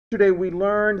Yesterday we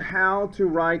learned how to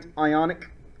write ionic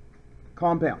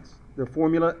compounds, the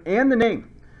formula and the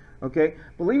name. Okay,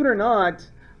 believe it or not,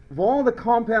 of all the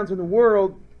compounds in the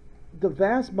world, the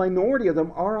vast minority of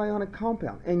them are ionic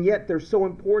compounds, and yet they're so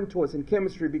important to us in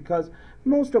chemistry because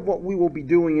most of what we will be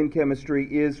doing in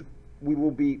chemistry is we will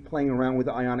be playing around with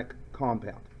the ionic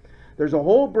compound. There's a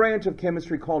whole branch of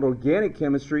chemistry called organic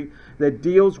chemistry that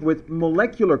deals with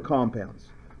molecular compounds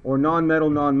or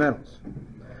nonmetals.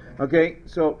 Okay,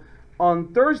 so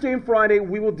on Thursday and Friday,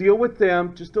 we will deal with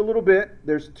them just a little bit.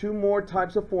 There's two more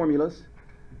types of formulas.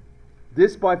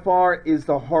 This by far is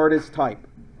the hardest type.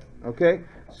 Okay,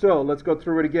 so let's go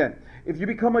through it again. If you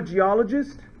become a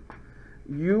geologist,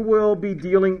 you will be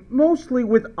dealing mostly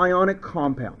with ionic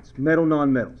compounds, metal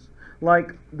nonmetals,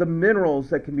 like the minerals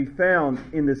that can be found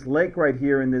in this lake right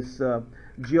here in this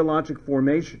geologic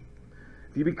formation.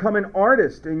 If you become an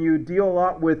artist and you deal a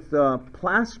lot with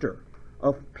plaster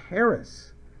of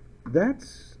Paris,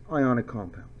 that's ionic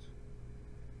compounds.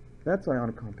 That's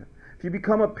ionic compound. If you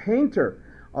become a painter,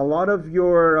 a lot of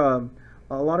your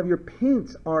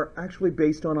paints are actually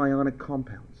based on ionic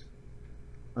compounds.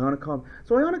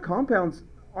 So ionic compounds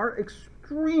are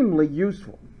extremely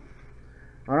useful.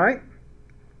 All right.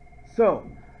 So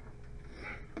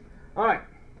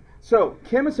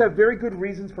chemists have very good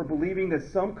reasons for believing that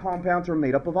some compounds are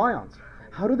made up of ions.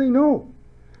 How do they know?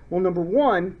 Well, number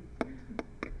one,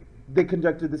 they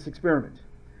conducted this experiment.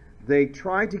 They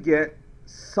tried to get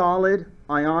solid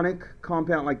ionic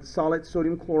compound like solid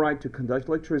sodium chloride to conduct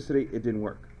electricity. It didn't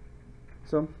work.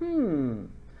 So,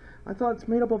 I thought it's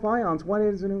made up of ions. Why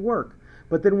doesn't it work?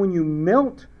 But then when you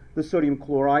melt the sodium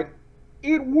chloride,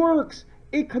 it works.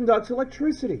 It conducts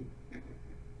electricity.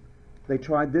 They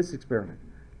tried this experiment.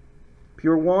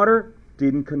 Pure water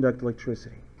didn't conduct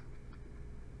electricity.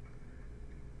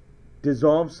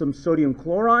 Dissolve some sodium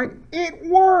chloride, it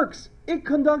works. It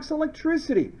conducts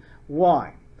electricity.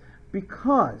 Why?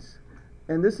 Because,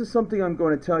 and this is something I'm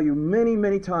going to tell you many,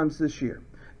 many times this year,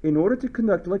 in order to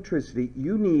conduct electricity,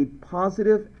 you need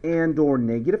positive and or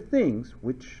negative things,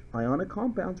 which ionic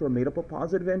compounds are made up of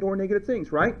positive and or negative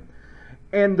things, right?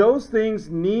 And those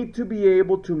things need to be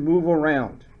able to move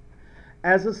around.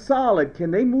 As a solid,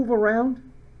 can they move around?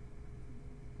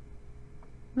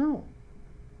 No.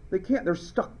 They can't. They're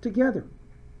stuck together.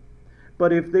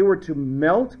 But if they were to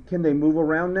melt, can they move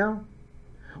around now?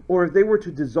 Or if they were to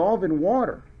dissolve in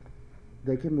water,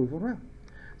 they can move around.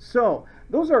 So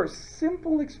those are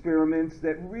simple experiments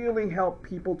that really help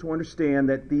people to understand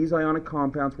that these ionic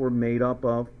compounds were made up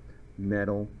of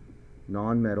metal,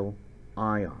 nonmetal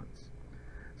ions.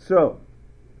 So,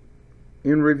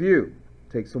 in review,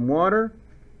 take some water,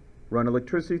 run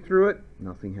electricity through it,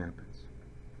 nothing happens.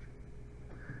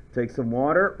 Take some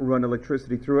water, run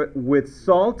electricity through it. With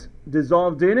salt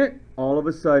dissolved in it, all of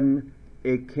a sudden,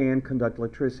 it can conduct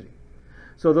electricity.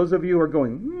 So those of you who are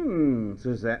going, so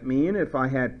does that mean if I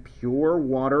had pure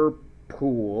water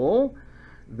pool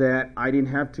that I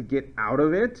didn't have to get out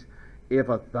of it if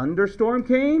a thunderstorm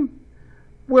came?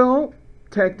 Well,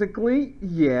 technically,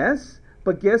 yes.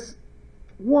 But guess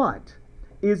what?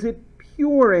 Is it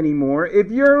pure anymore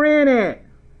if you're in it?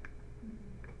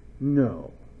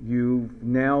 No. You've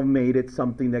now made it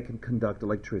something that can conduct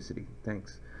electricity.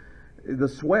 Thanks. The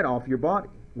sweat off your body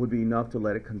would be enough to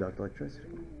let it conduct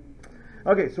electricity.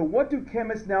 Okay, so what do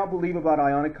chemists now believe about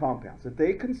ionic compounds? That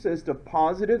they consist of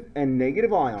positive and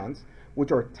negative ions,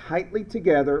 which are tightly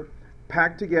together,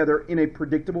 packed together in a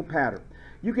predictable pattern.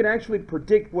 You can actually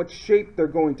predict what shape they're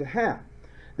going to have.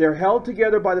 They're held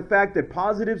together by the fact that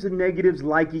positives and negatives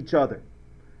like each other.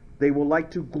 They will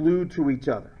like to glue to each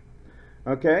other.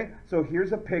 Okay, so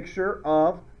here's a picture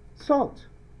of salt.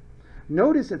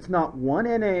 Notice it's not one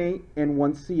Na and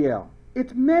one Cl.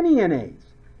 It's many NAs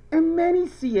and many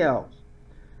Cls.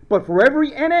 But for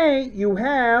every Na, you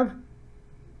have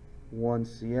one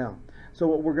Cl. So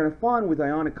what we're going to find with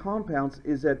ionic compounds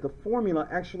is that the formula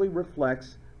actually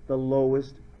reflects the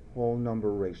lowest whole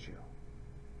number ratio.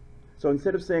 So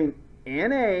instead of saying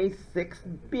Na 6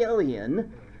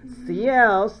 billion,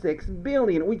 Cl 6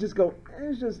 billion, we just go,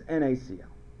 it's just NaCl.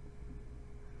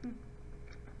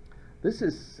 This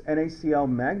is NaCl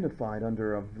magnified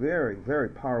under a very, very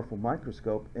powerful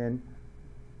microscope, and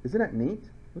isn't that neat?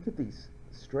 Look at these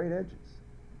straight edges.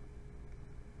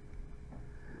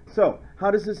 So, how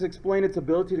does this explain its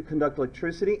ability to conduct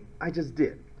electricity? I just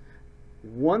did.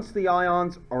 Once the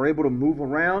ions are able to move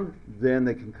around, then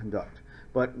they can conduct.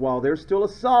 But while they're still a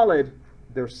solid,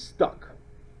 they're stuck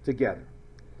together.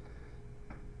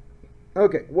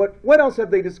 Okay, what else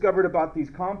have they discovered about these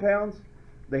compounds?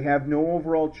 They have no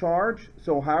overall charge,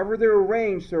 so however they're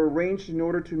arranged in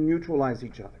order to neutralize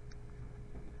each other.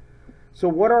 So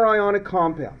what are ionic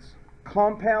compounds?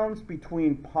 Compounds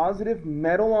between positive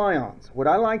metal ions, what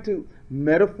I like to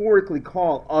metaphorically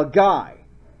call a guy,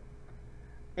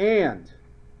 and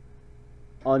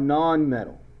a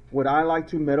non-metal, what I like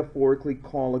to metaphorically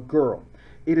call a girl.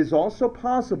 It is also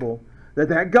possible that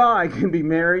that guy can be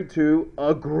married to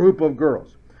a group of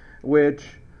girls, which,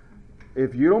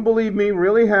 if you don't believe me,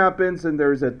 really happens, and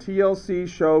there's a TLC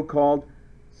show called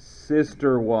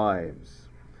Sister Wives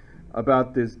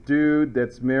about this dude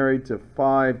that's married to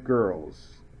 5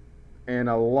 girls and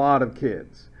a lot of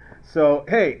kids. So,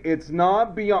 hey, it's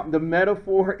not beyond, the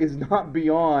metaphor is not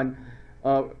beyond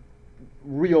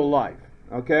real life,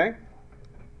 okay?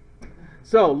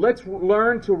 So, let's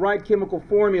learn to write chemical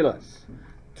formulas.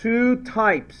 2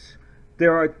 types.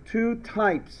 There are 2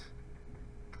 types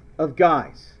of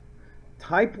guys.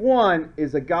 Type 1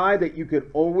 is a guy that you could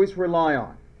always rely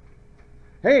on.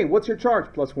 Hey, what's your charge?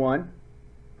 +1.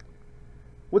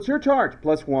 What's your charge?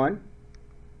 +1.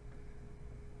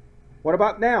 What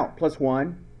about now?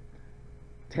 +1.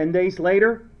 10 days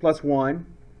later? +1.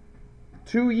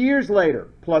 2 years later?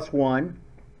 +1.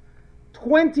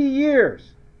 20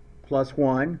 years?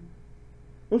 +1.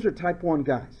 Those are type 1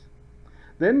 guys.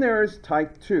 Then there's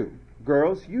type 2.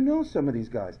 Girls, you know some of these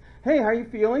guys. Hey, how are you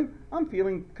feeling? I'm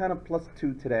feeling kind of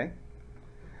 +2 today.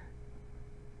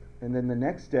 And then the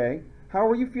next day, how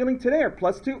are you feeling today? Or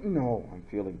 +2? No, I'm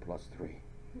feeling +3.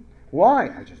 Why?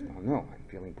 I just don't know. I'm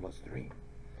feeling +3.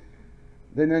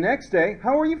 Then the next day,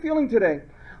 how are you feeling today?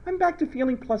 I'm back to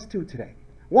feeling +2 today.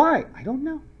 Why? I don't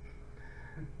know.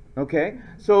 Okay,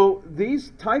 so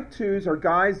these type 2s are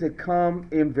guys that come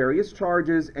in various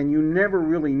charges and you never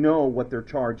really know what their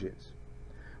charge is,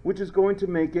 which is going to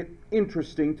make it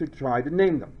interesting to try to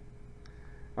name them.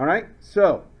 Alright,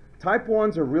 so type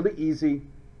 1s are really easy.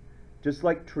 Just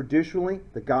like traditionally,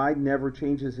 the guy never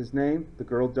changes his name, the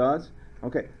girl does.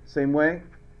 Okay, same way,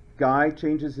 guy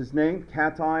changes his name,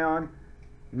 cation,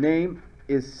 name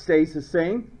stays the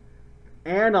same.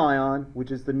 Anion,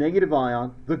 which is the negative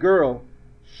ion, the girl,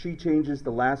 she changes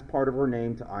the last part of her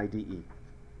name to IDE.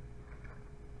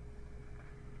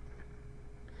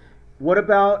 What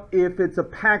about if it's a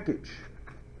package?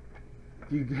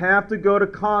 You have to go to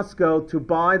Costco to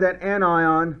buy that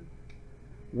anion.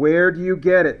 Where do you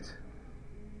get it?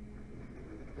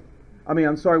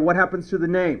 I'm sorry, what happens to the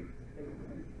name?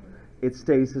 It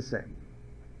stays the same.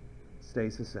 It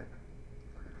stays the same.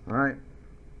 All right.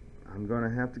 I'm going to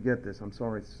have to get this. I'm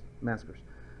sorry, it's maskers.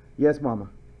 Yes, Mama.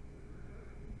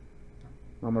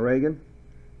 Mama Reagan?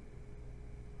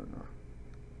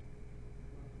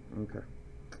 Okay.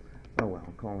 Oh, well,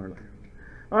 I'll call her later.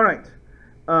 All right.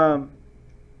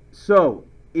 So,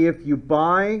 if you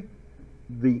buy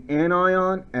the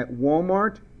anion at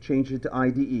Walmart, change it to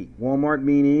IDE. Walmart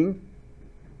meaning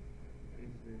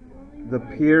the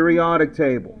periodic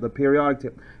table. The periodic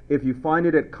table. If you find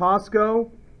it at Costco,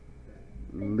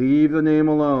 leave the name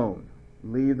alone.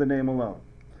 Leave the name alone.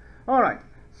 All right.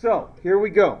 So, here we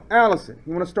go. Allison,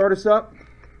 you want to start us up?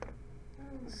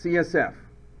 CSF.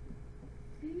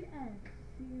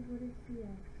 What is CS?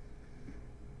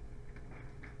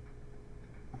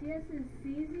 CS is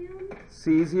cesium.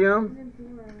 Cesium. And then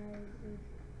fluoride is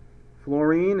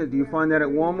Fluorine. Do you find that at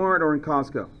Walmart or in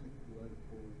Costco?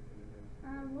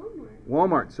 Walmart.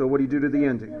 Walmart. So what do you do to the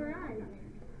ending? Fluoride.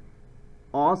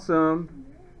 Awesome.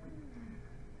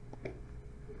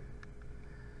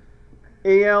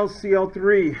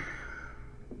 AlCl3.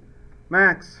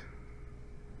 Max.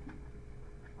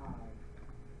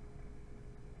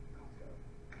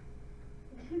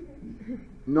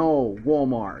 No,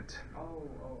 Walmart.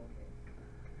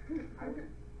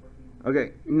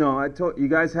 Okay, no, I told you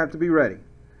guys have to be ready.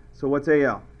 So what's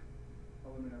Al?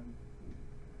 Aluminum.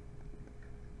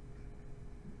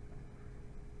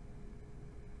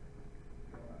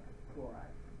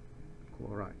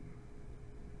 Chloride.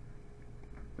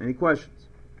 Any questions?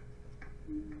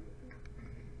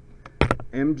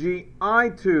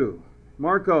 Mgi2.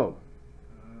 Marco.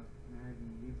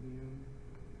 Magnesium.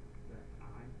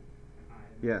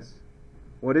 Yes.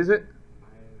 What is it?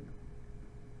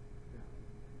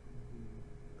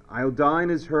 Iodine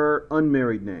is her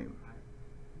unmarried name.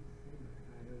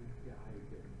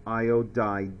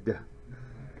 Iodide.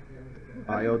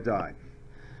 Iodide.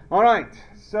 All right,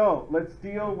 so let's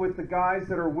deal with the guys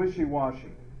that are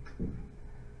wishy-washy.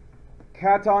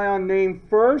 Cation name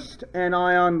first,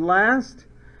 anion last.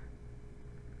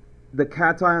 The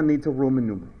cation needs a Roman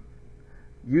numeral.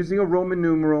 Using a Roman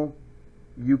numeral,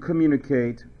 you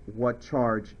communicate what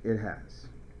charge it has.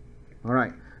 All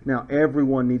right, now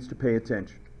everyone needs to pay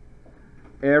attention.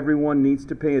 Everyone needs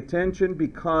to pay attention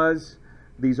because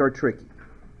these are tricky.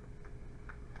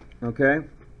 Okay?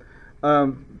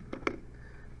 Um,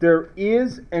 there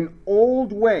is an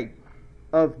old way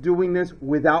of doing this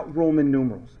without Roman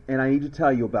numerals, and I need to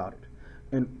tell you about it.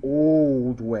 An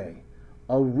old way.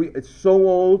 It's so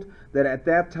old that at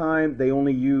that time they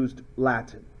only used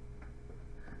Latin.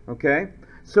 Okay?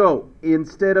 So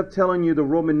instead of telling you the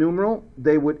Roman numeral,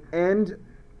 they would end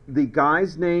the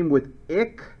guy's name with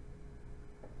ick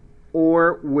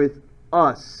or with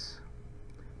us.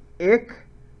 Ick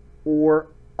or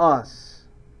us.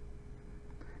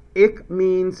 Ick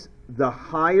means the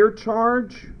higher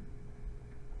charge.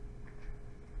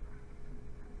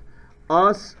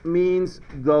 Us means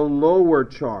the lower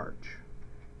charge.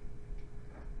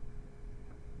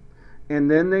 And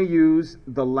then they use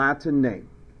the Latin name.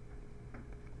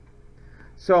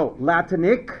 So,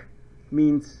 Latinic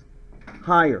means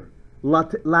higher.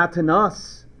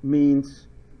 Latinus means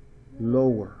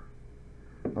lower.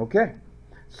 Okay?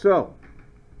 So,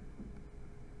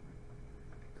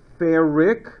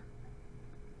 ferric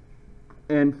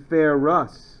and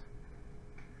ferrous.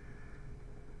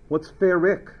 What's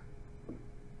ferric?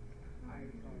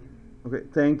 Okay,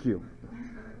 thank you.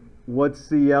 What's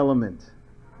the element?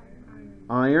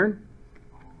 Iron.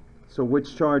 So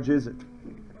which charge is it?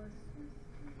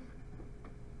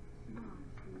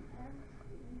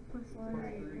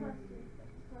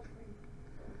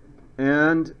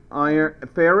 And iron,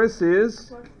 ferrous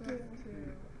is?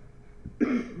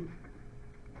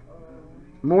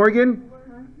 Morgan?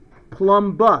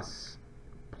 Plumbus.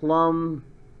 Plumbus.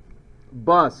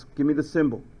 Give me the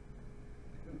symbol.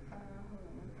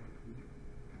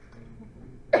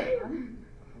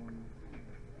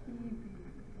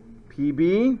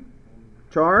 PB.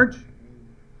 Charge?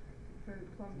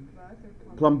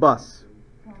 Plumbus.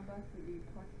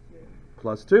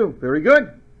 Plus 2. Very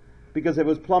good. Because if it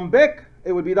was plumbic,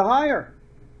 it would be the higher.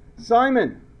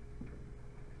 Simon.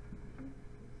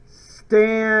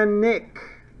 Stanic.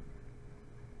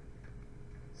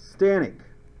 Stanic.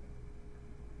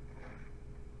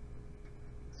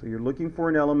 So you're looking for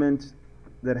an element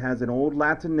that has an old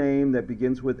Latin name that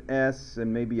begins with S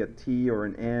and maybe a T or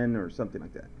an N or something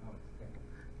like that.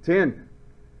 10.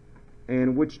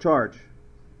 And which charge?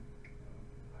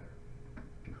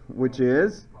 Which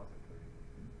is?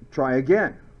 Try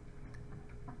again.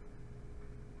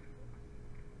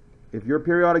 If your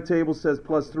periodic table says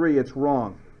plus 3, it's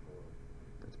wrong.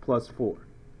 It's plus 4.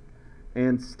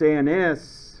 And stan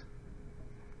S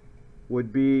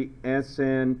would be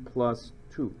Sn plus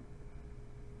 2.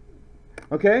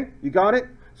 Okay? You got it?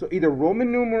 So either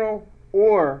Roman numeral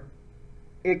or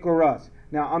Icarus.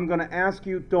 Now I'm going to ask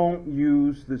you, don't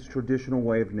use this traditional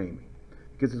way of naming,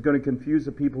 because it's going to confuse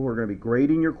the people who are going to be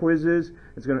grading your quizzes.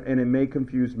 And it may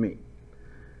confuse me.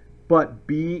 But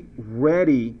be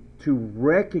ready to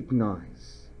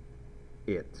recognize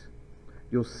it.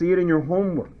 You'll see it in your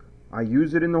homework. I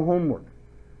use it in the homework.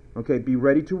 Okay, be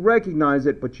ready to recognize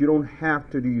it, but you don't have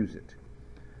to use it.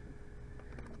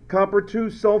 Copper 2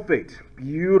 sulfate.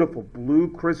 Beautiful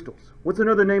blue crystals. What's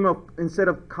another name of, instead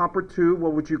of copper 2,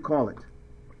 what would you call it?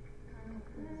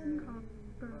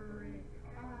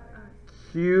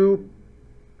 Cupric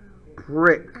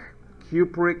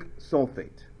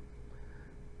sulfate.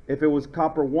 If it was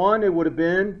copper 1, it would have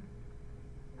been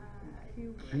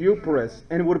cuprous,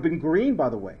 and it would have been green, by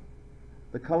the way.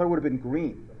 The color would have been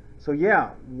green. So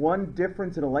yeah, one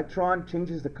difference in electron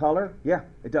changes the color. Yeah,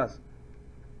 it does.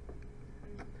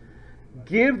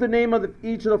 Give the name of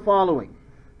each of the following.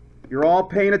 You're all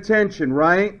paying attention,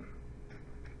 right?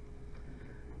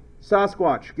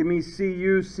 Sasquatch, give me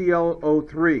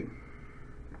CuClO3.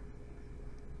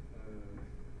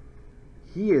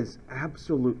 He is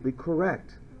absolutely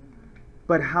correct.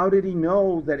 But how did he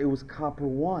know that it was copper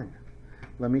 1?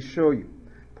 Let me show you.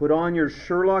 Put on your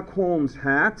Sherlock Holmes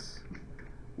hats.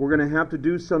 We're going to have to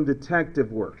do some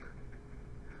detective work.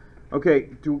 Okay,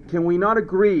 can we not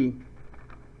agree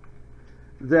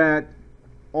that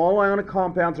all ionic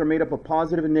compounds are made up of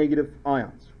positive and negative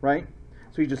ions, right?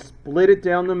 So you just split it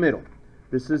down the middle.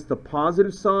 This is the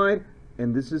positive side,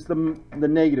 and this is the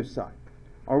negative side.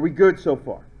 Are we good so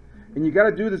far? And you got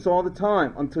to do this all the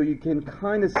time until you can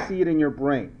kind of see it in your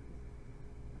brain.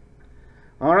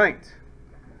 All right.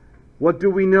 What do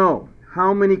we know?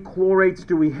 How many chlorates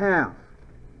do we have?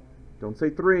 Don't say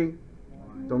 3.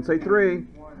 Don't say 3.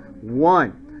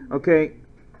 1. Okay.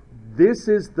 This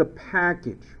is the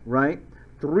package, right?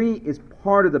 3 is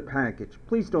part of the package.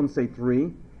 Please don't say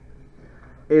 3.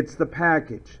 It's the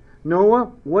package.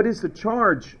 Noah, what is the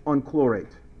charge on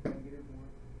chlorate?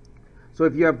 So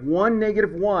if you have 1,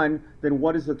 -1, then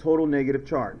what is the total negative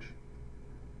charge?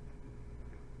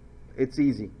 It's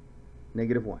easy.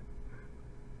 -1.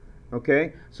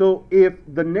 Okay, so if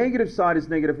the negative side is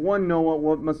 -1, Noah,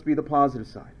 what must be the positive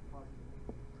side?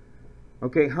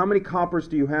 Okay, how many coppers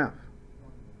do you have?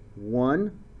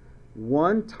 1.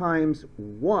 1 times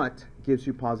what gives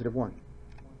you +1?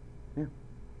 Yeah.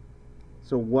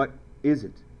 So what is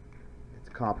it? It's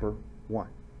copper 1.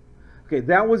 Okay,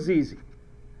 that was easy.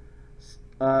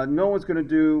 Noah's going to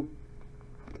do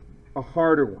a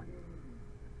harder one.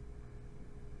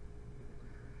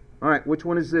 All right, which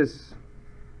one is this?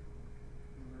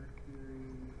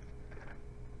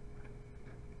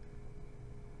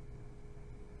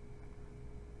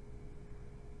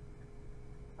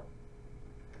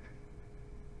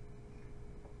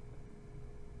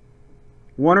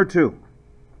 One or two?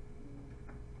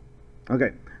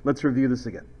 Okay, let's review this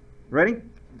again. Ready?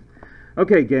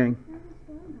 Okay, gang.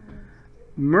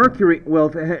 Mercury, well,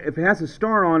 if it has a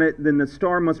star on it, then the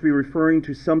star must be referring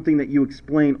to something that you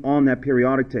explain on that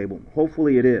periodic table.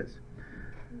 Hopefully it is.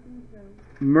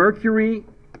 Mercury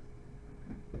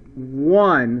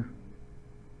 1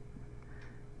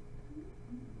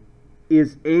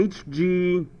 is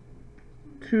Hg2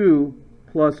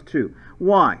 plus 2.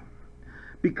 Why?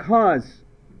 Because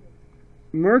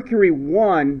Mercury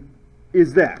 1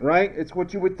 is that, right? It's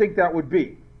what you would think that would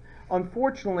be.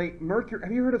 Unfortunately, Mercury,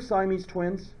 have you heard of Siamese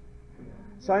twins?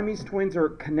 Siamese twins are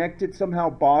connected somehow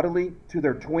bodily to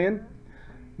their twin.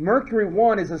 Mercury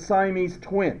 1 is a Siamese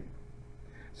twin.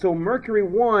 So Mercury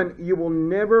 1 you will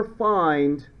never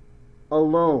find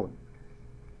alone.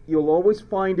 You'll always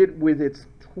find it with its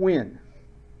twin.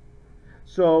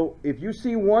 So if you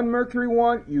see one Mercury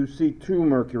 1, you see two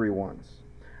Mercury 1s.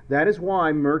 That is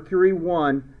why Mercury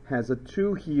 1 has a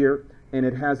 2 here, and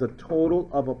it has a total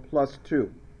of a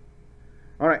 +2.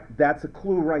 All right, that's a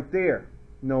clue right there,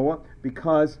 Noah,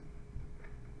 because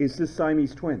is this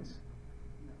Siamese twins?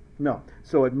 No.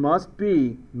 So it must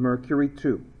be Mercury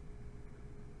 2.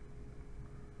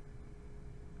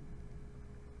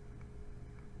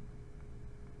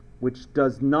 Which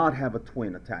does not have a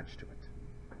twin attached to it.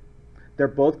 They're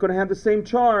both going to have the same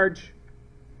charge,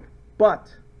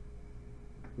 but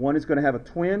one is going to have a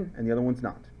twin and the other one's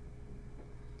not.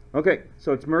 Okay,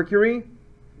 so it's Mercury.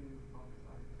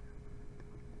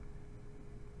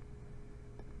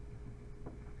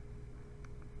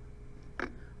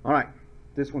 All right,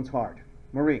 this one's hard.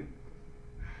 Marie,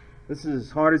 this is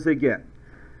as hard as they get.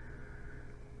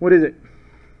 What is it?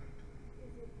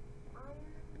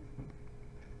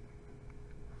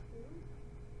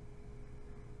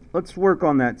 Let's work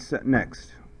on that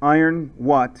next. Iron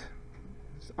what?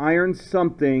 It's iron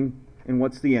something, and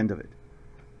what's the end of it?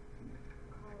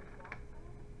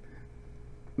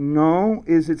 No.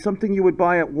 Is it something you would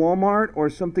buy at Walmart or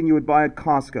something you would buy at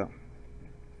Costco?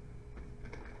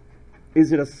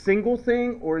 Is it a single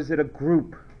thing or is it a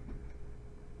group?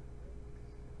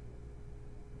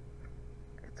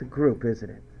 It's a group, isn't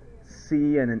it?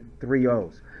 C and 3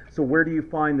 O's. So where do you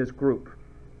find this group?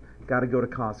 Got to go to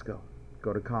Costco.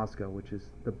 Go to Costco, which is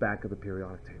the back of the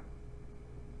periodic table.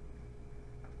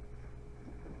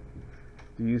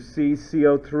 Do you see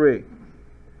CO3?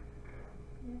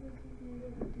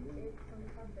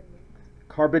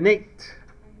 Carbonate.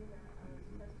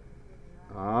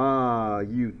 Ah,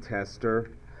 you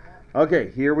tester. Okay,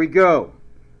 here we go.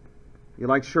 You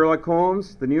like Sherlock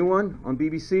Holmes, the new one on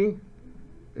BBC?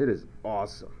 It is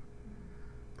awesome.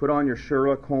 Put on your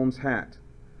Sherlock Holmes hat.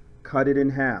 Cut it in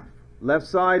half. Left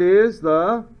side is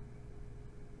the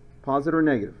positive or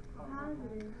negative?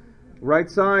 Positive. Right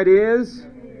side is?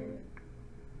 Negative.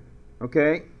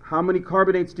 Okay, how many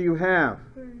carbonates do you have?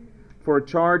 3. For a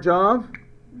charge of?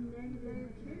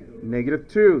 -2.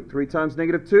 -2. 3 times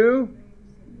 -2?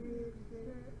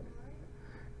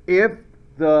 If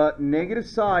the negative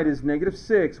side is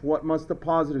 -6, what must the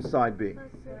positive side be?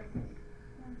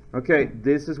 Okay,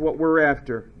 this is what we're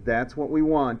after. That's what we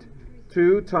want.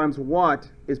 2 times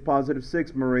what is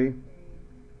 +6, Marie?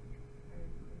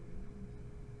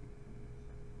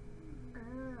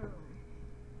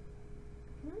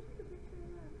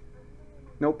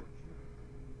 Nope.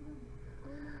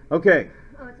 Okay.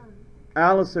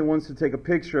 Allison wants to take a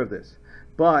picture of this.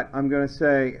 But I'm going to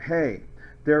say, hey,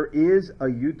 there is a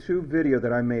YouTube video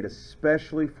that I made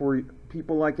especially for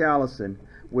people like Allison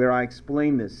where I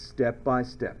explain this step by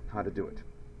step, how to do it.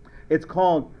 It's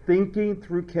called Thinking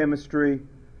Through Chemistry,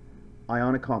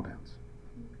 Ionic Compounds.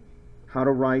 How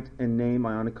to write and name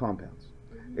ionic compounds.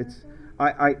 It's,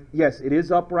 yes, it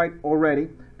is upright already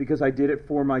because I did it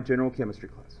for my general chemistry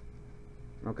class.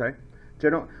 Okay?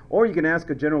 Or you can ask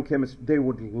a general chemist, they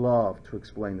would love to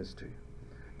explain this to you.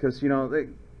 Because, you know,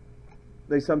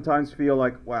 they sometimes feel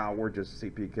like, wow, we're just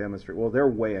CP chemistry. Well, they're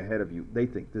way ahead of you. They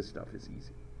think this stuff is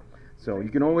easy. So you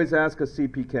can always ask a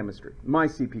CP chemistry, my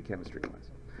CP chemistry class.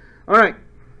 All right.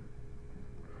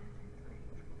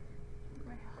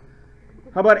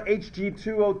 How about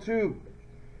Hg2O2?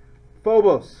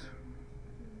 Phobos.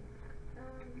 That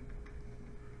would be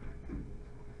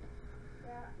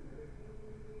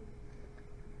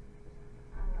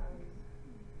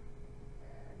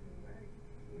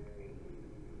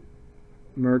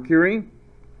Mercury.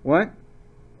 What?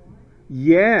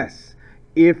 Yes.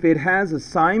 If it has a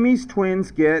Siamese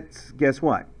twins, guess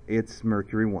what? It's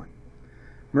Mercury 1.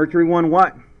 Mercury 1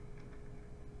 what?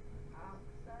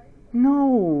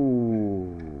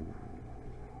 No.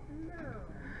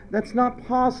 That's not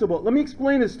possible. Let me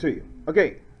explain this to you.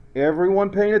 Okay, everyone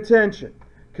paying attention,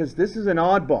 because this is an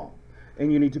oddball,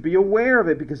 and you need to be aware of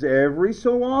it, because every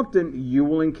so often you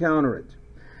will encounter it.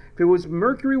 If it was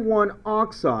Mercury 1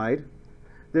 oxide,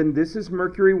 then this is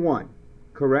Mercury 1,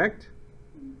 correct?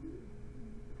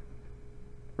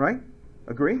 Right?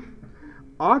 Agree?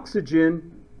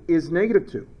 Oxygen is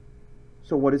 -2.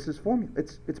 So what is this formula?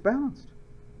 It's balanced.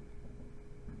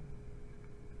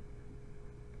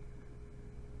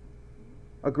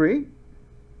 Agree?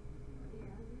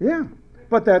 Yeah.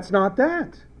 But that's not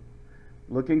that.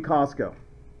 Look in Costco.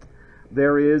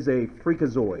 There is a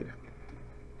freakazoid.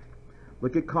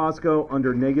 Look at Costco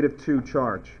under -2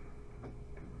 charge.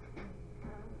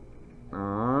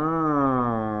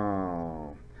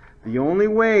 The only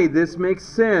way this makes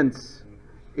sense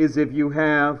is if you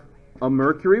have a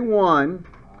Mercury 1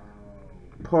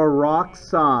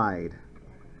 peroxide.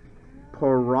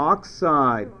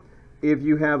 Peroxide. If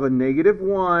you have a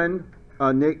 -1,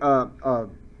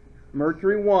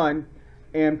 Mercury 1,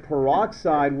 and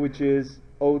peroxide, which is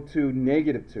O2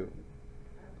 -2.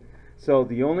 So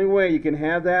the only way you can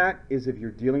have that is if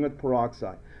you're dealing with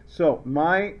peroxide. So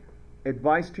my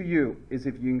advice to you is,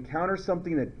 if you encounter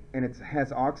something that and it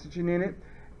has oxygen in it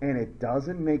and it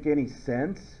doesn't make any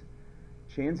sense,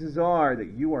 chances are that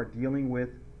you are dealing with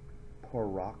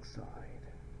peroxide.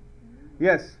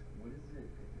 Yes? What is it if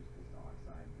it's just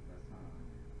oxide? That's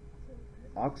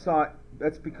not Oxide,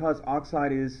 that's because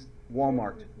oxide is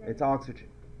Walmart. It's oxygen.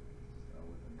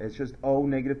 It's just O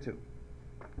 -2.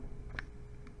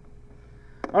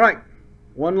 All right,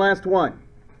 one last one.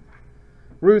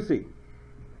 Ruthie.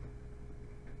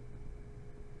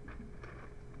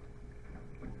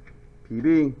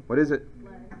 PB, what is it?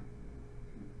 lead.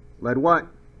 Lead what?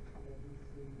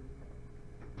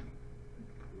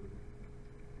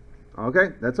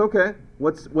 Okay, that's okay.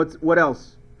 What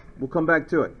else? We'll come back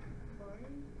to it.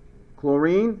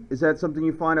 Chlorine, is that something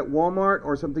you find at Walmart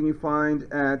or something you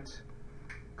find at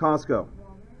Costco?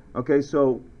 Okay,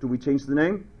 so do we change the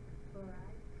name?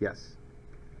 Yes.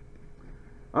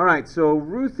 All right, so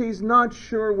Ruthie's not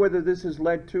sure whether this is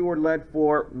lead 2 or lead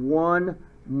 4. One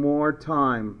more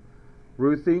time.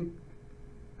 Ruthie,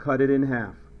 cut it in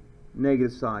half.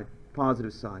 Negative side,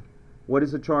 positive side. What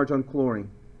is the charge on chlorine?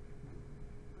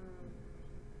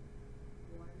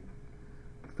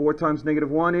 4 times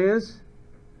 -1 is?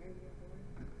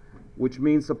 Which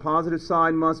means the positive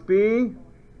side must be?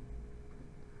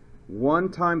 1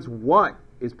 times what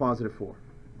is positive 4?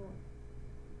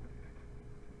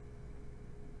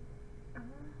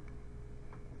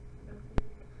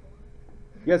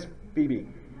 Yes, Phoebe.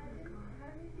 How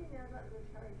did you know about the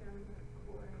charge on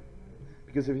chlorine?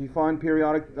 Because if you find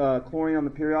periodic chlorine on the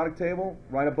periodic table,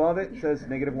 right above it says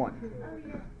 -1. Oh,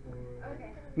 yeah.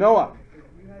 Okay. Noah. If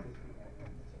you had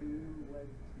 2 lead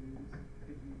 2s,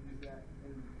 could you use that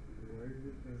in word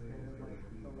instead of like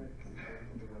the lead 2,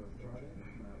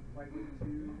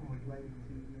 lead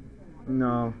 2?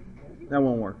 No, that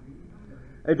won't work.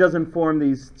 It doesn't form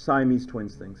these Siamese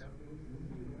twins things.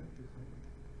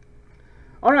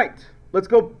 All right, let's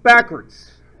go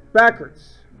backwards.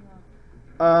 Backwards.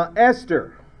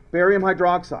 Ester, barium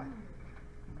hydroxide.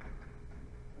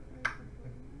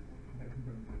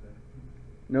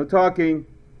 No talking.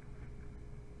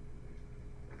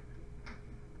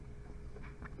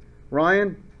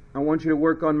 Ryan, I want you to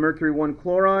work on mercury 1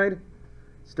 chloride.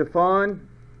 Stefan,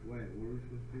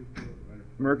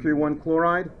 mercury 1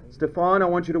 chloride. Stefan, I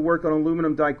want you to work on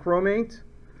aluminum dichromate.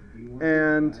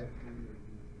 And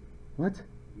what?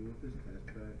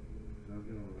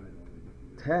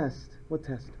 Test? What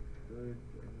test?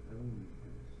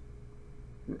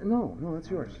 No, that's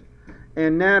yours.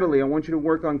 And Natalie, I want you to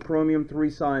work on chromium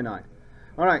 3 cyanide.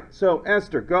 All right, so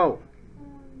Esther, go.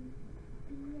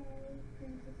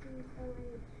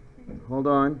 Hold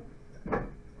on.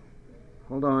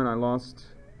 Hold on, I lost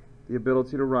the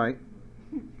ability to write.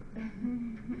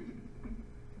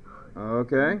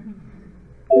 Okay.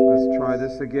 Let's try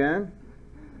this again.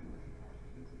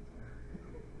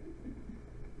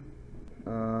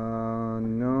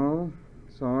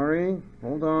 Sorry.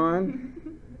 Hold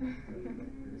on.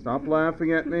 Stop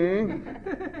laughing at me.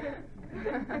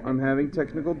 I'm having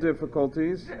technical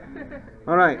difficulties.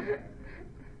 All right.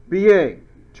 BA,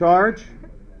 charge.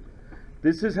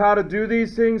 This is how to do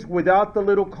these things without the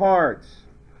little cards.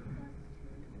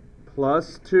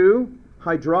 Plus 2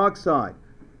 hydroxide.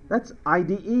 That's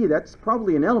IDE. That's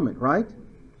probably an element, right?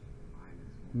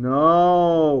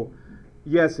 No.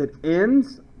 Yes, it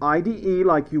ends IDE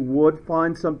like you would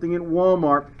find something at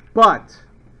Walmart, but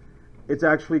it's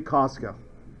actually Costco.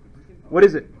 What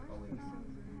is it?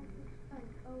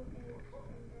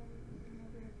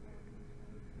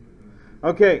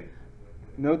 Okay,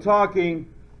 no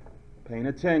talking, paying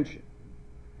attention.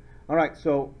 All right,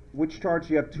 so which charge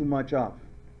do you have too much of?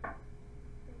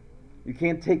 You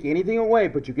can't take anything away,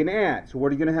 but you can add. So what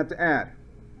are you going to have to add?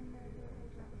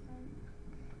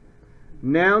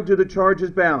 Now do the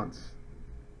charges balance.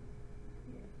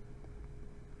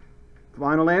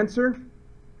 Final answer?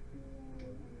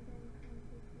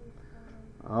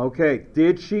 Okay,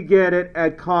 did she get it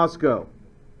at Costco?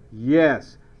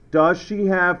 Yes. Does she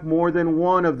have more than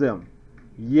one of them?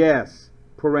 Yes.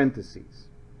 Parentheses.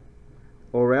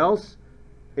 Or else,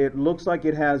 it looks like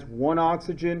it has 1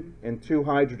 oxygen and 2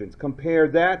 hydrogens. Compare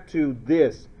that to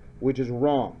this, which is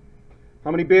wrong.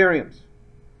 How many bariums?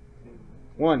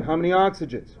 1. How many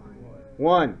oxygens?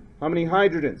 1. How many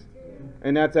hydrogens?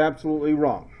 And that's absolutely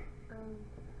wrong.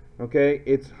 Okay,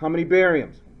 it's how many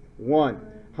bariums? 1.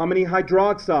 How many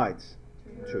hydroxides?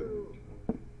 2.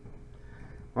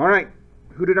 All right,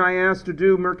 who did I ask to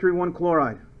do mercury 1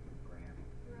 chloride?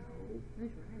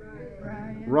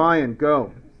 Ryan,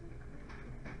 go.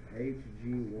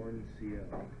 Hg1Cl.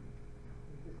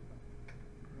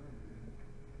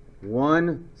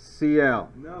 1Cl.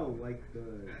 No, like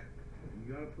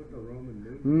you gotta put the Roman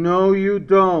numeral. No, you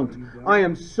don't. You don't? I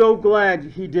am so glad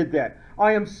he did that.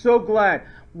 I am so glad.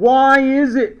 Why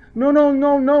is it? No.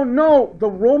 The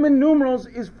Roman numerals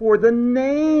is for the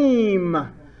name.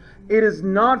 It is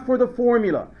not for the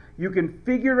formula. You can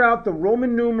figure out the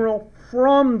Roman numeral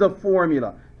from the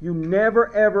formula. You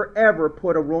never, ever, ever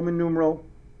put a Roman numeral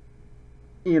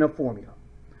in a formula.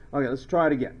 Okay, let's try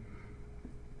it again.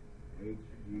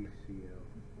 HgCl.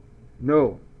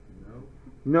 No. No?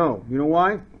 No. You know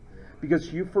why?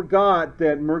 Because you forgot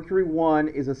that mercury 1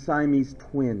 is a Siamese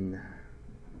twin.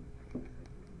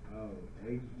 Oh,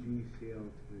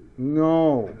 HgCl2.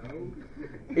 No. No?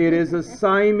 It is a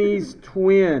Siamese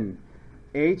twin.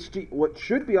 Hg. What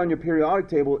should be on your periodic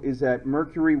table is that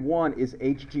mercury 1 is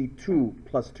Hg2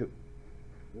 plus 2.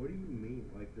 What do you mean?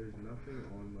 Like there's nothing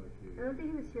on I Mercury. don't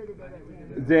think he was here today.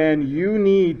 Then you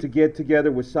need to get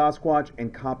together with Sasquatch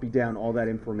and copy down all that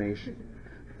information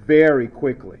very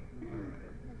quickly.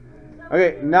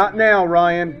 Okay, not now,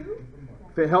 Ryan.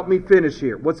 Help me finish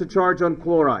here. What's the charge on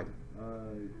chloride?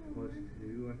 Plus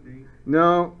 2, I think.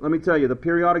 No, let me tell you. The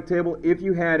periodic table, if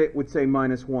you had it, would say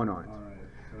 -1 on it. Alright.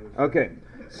 Okay,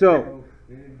 so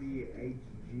then it'd be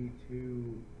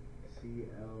Hg2Cl2.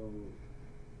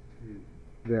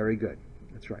 very good.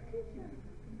 That's right.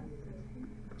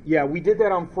 Yeah, we did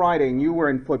that on Friday, and you were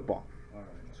in football. Alright.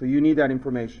 So you need that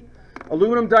information.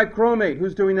 Aluminum dichromate.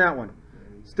 Who's doing that one?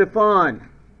 Stefan.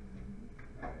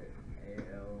 Al2.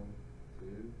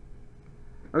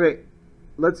 Okay,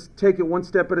 let's take it one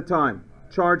step at a time.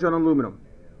 Charge on aluminum.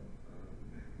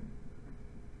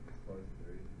 Plus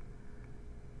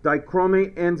 3.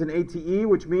 Dichromate ends in ATE,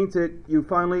 which means that you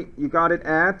got it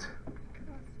at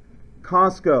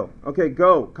Costco. Okay,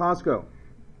 go, Costco.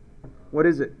 What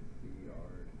is it?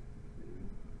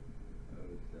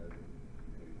 Cr2O7.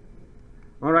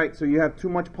 All right, so you have too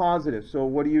much positive. So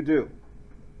what do?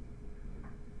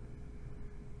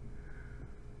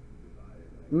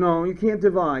 No, you can't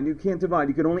divide. You can't divide.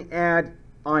 You can only add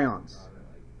ions.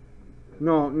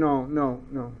 No.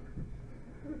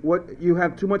 What you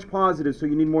have too much positive, so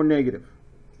you need more negative.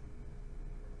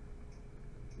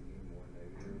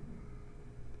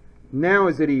 Now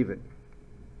is it even?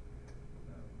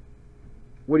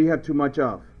 What do you have too much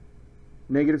of?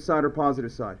 Negative side or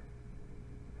positive side?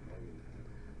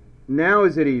 Now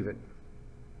is it even?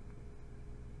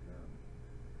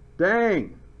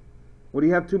 Dang. What do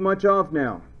you have too much of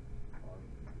now?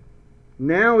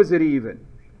 Now is it even?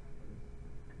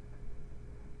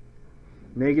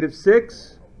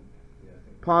 -6,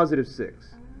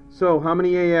 +6. So how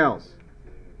many ALs?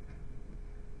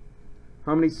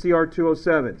 How many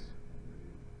Cr2O7s?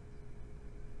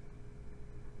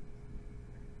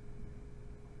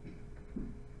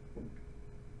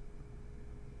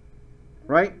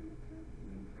 Right?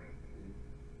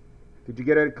 Did you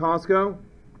get it at Costco?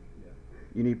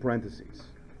 You need parentheses.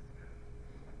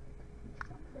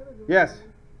 Yes?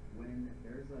 When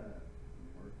there's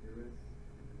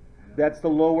That's the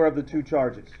lower of the two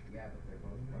charges. Yeah, but they're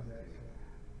both plus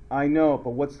 2. I know,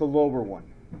 but what's the lower one?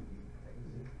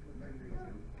 Mercury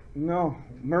 2. No,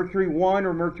 mercury 1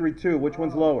 or mercury 2? Which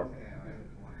one's lower?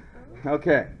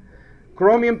 Okay.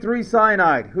 Chromium 3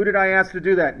 cyanide. Who did I ask to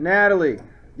do that? Natalie.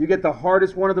 You get the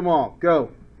hardest one of them all.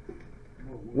 Go.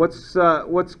 What's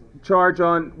charge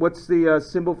on? What's the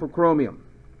symbol for chromium?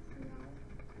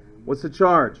 What's the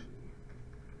charge?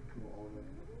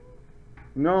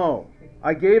 No,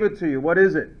 I gave it to you. What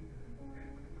is it?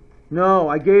 No,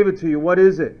 I gave it to you. What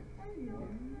is it?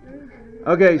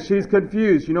 Okay, she's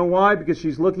confused. You know why? Because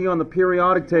she's looking on the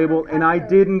periodic table, and I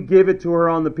didn't give it to her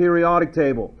on the periodic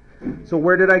table. So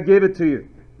where did I give it to you?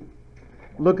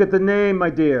 Look at the name, my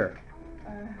dear.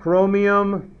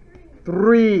 Chromium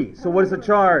 3. So what is the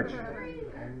charge?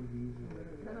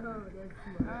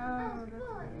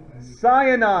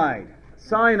 Cyanide.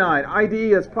 Cyanide.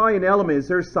 ID is probably an element. Is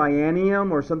there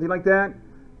cyanium or something like that?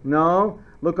 No.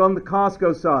 Look on the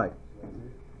Costco side.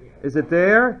 Is it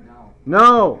there?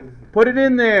 No. Put it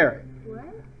in there.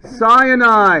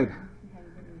 Cyanide.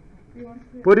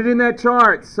 Put it in that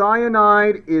chart.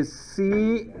 Cyanide is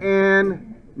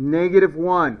Cn negative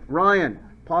 1. Ryan,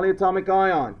 polyatomic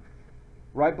ion.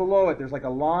 Right below it, there's like a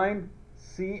line,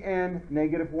 Cn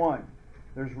negative 1.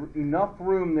 There's enough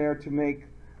room there to make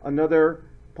another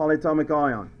polyatomic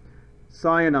ion.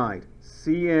 Cyanide,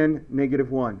 Cn negative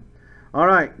 1. All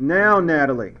right, now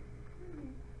Natalie.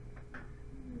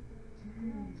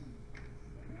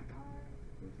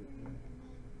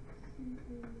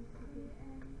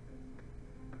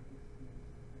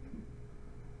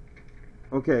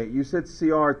 Okay, you said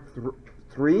CR3?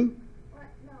 What?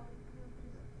 No,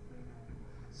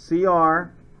 CR,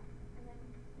 and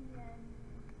then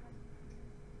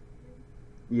CN.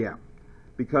 yeah,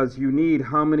 because you need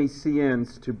how many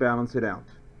CNs to balance it out?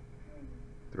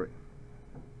 3.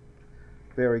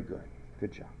 Very good.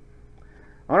 Good job.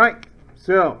 All right,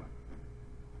 so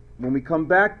when we come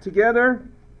back together,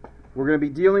 we're going to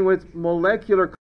be dealing with molecular